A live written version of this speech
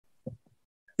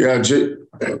Yeah,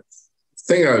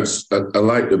 thing I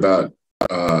liked about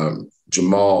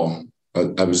Jamal,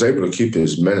 I was able to keep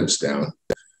his minutes down,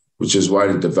 which is why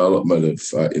the development of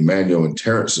Emmanuel and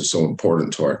Terrence is so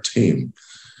important to our team.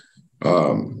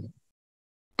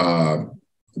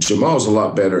 Jamal's a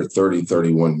lot better at 30,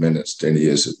 31 minutes than he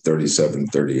is at 37,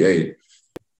 38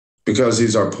 because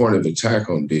he's our point of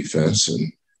attack on defense.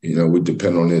 And, we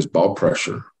depend on his ball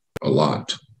pressure a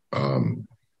lot.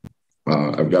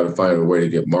 I've got to find a way to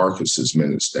get Marcus's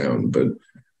minutes down. But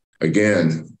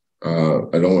again, I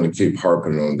don't want to keep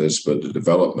harping on this, but the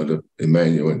development of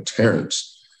Emmanuel and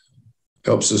Terrence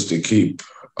helps us to keep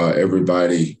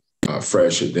everybody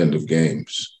fresh at the end of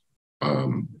games.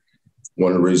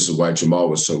 One of the reasons why Jamal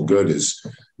was so good is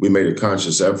we made a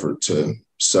conscious effort to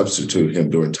substitute him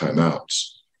during timeouts.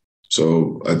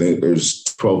 So I think there's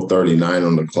 12:39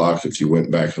 on the clock. If you went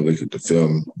back and look at the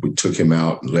film, we took him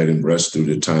out and let him rest through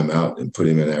the timeout and put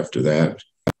him in after that.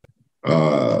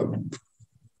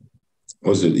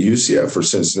 Was it the UCF or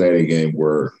Cincinnati game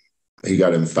where he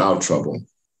got in foul trouble?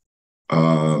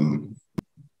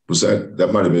 Was that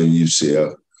might have been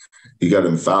UCF? He got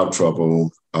in foul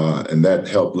trouble, and that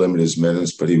helped limit his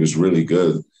minutes, but he was really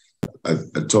good. I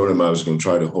told him I was going to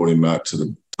try to hold him out to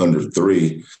the under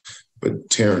 3, but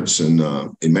Terrence and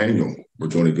Emmanuel were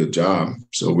doing a good job,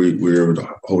 so we were able to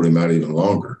hold him out even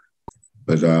longer.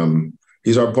 But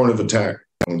he's our point of attack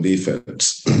on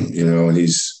defense, and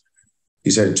he's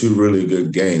had 2 really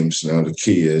good games. Now the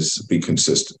key is be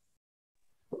consistent.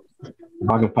 If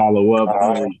I can follow up,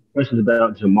 questions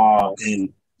about Jamal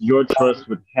and your trust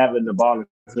with having the ball in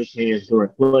his hands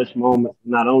during clutch moments.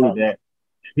 Not only that,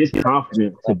 his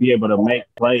confidence to be able to make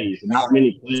plays. Not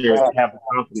many players have the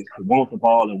confidence to want the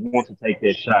ball and want to take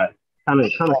that shot. Kind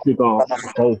of speak on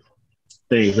both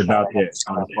things about that as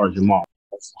far as Jamal.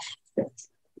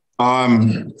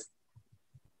 One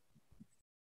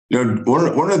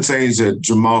of the things that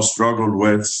Jamal struggled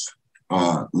with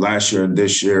last year and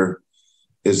this year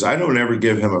is I don't ever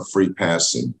give him a free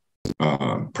passing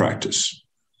practice.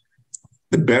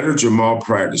 The better Jamal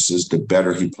practices, the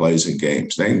better he plays in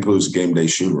games. That includes game day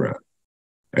shoot-around.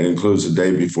 That includes the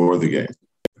day before the game.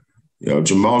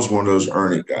 Jamal's one of those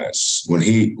earning guys. When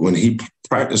he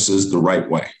practices the right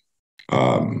way,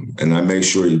 and I make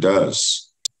sure he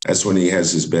does, that's when he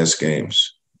has his best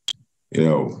games.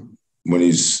 When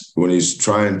he's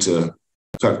trying to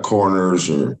cut corners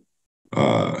or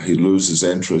he loses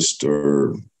interest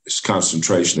or his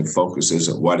concentration and focus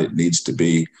isn't what it needs to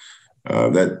be,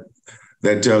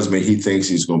 that tells me he thinks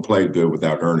he's going to play good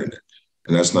without earning it.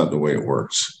 And that's not the way it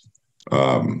works.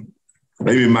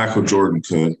 Maybe Michael Jordan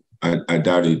could. I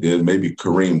doubt he did. Maybe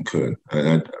Kareem could.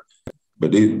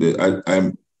 But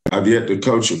I've yet to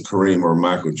coach a Kareem or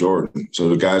Michael Jordan. So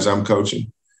the guys I'm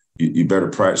coaching, you better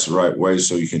practice the right way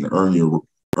so you can earn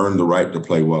the right to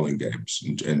play well in games.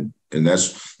 And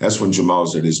that's when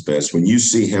Jamal's at his best. When you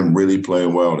see him really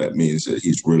playing well, that means that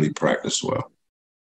he's really practiced well.